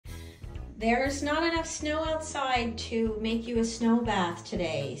There's not enough snow outside to make you a snow bath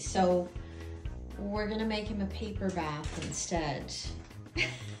today, so we're gonna make him a paper bath instead.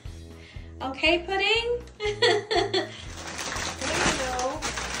 Okay, Pudding? There you go.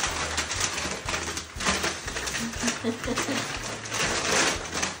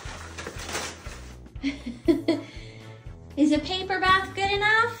 Is a paper bath good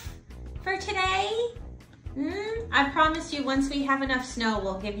enough for today? I promise you, once we have enough snow,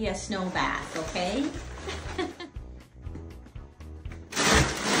 we'll give you a snow bath, okay?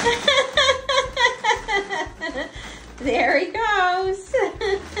 There he goes.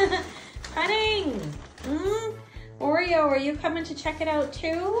 Pudding. Oreo, are you coming to check it out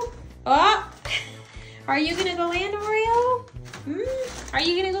too? Oh, are you gonna go in, Oreo? Are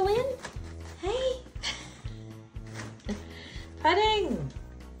you gonna go in? Hey. Pudding.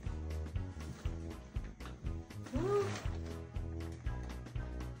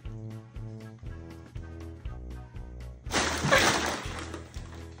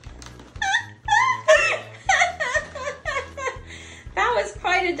 That was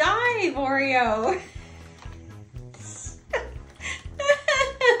quite a dive, Oreo.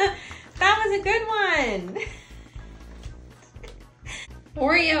 That was a good one.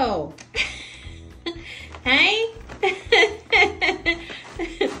 Oreo. Hey?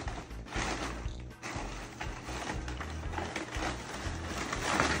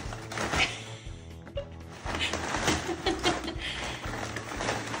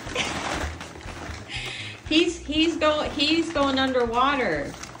 He's going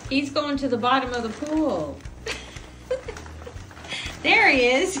underwater. He's going to the bottom of the pool. There he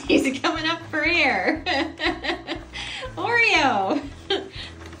is. He's coming up for air. Oreo.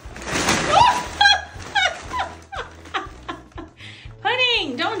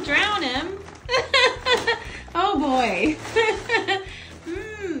 Pudding, don't drown him. Oh boy.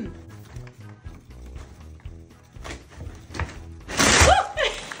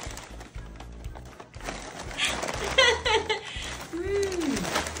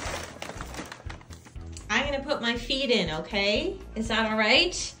 I'm gonna put my feet in, okay? Is that all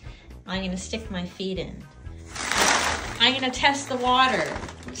right? I'm gonna stick my feet in. I'm gonna test the water.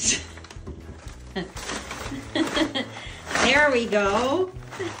 There we go.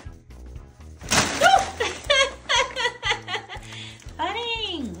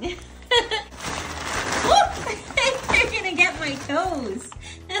 Pudding. You're gonna get my toes.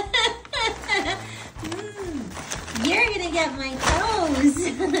 You're gonna get my toes.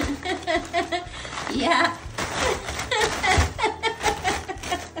 Yeah.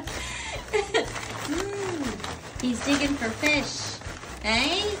 He's digging for fish.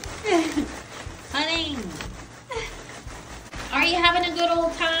 Eh? Pudding. Are you having a good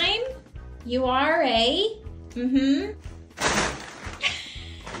old time? You are, eh? Mm-hmm.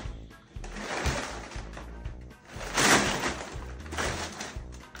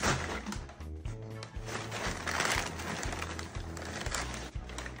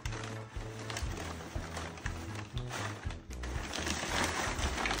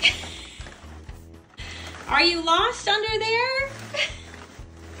 Are you lost under there?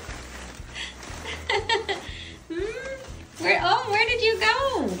 Where did you go?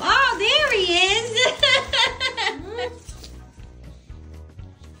 Oh, there he is.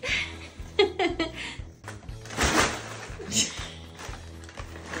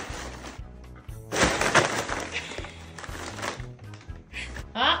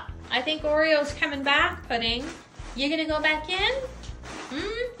 Oh, I think Oreo's coming back, Pudding. You gonna go back in?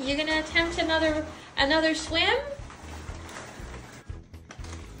 You gonna attempt another swim?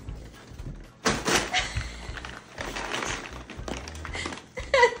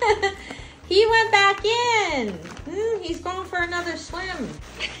 He went back in. He's going for another swim.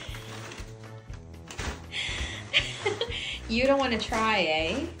 You don't want to try,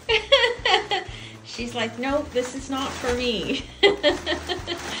 eh? She's like, nope, this is not for me.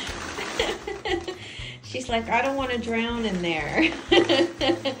 She's like, I don't want to drown in there.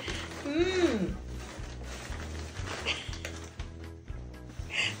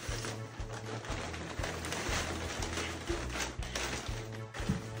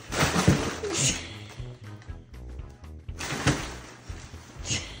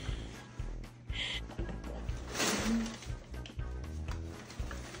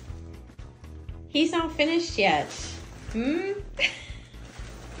 He's not finished yet.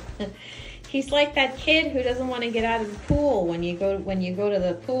 He's like that kid who doesn't want to get out of the pool when you go to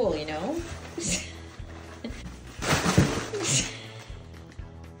the pool, you know?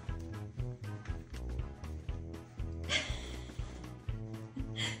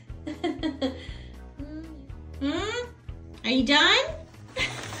 Are you done?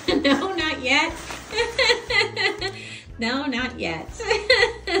 No, not Not yet. No, not yet.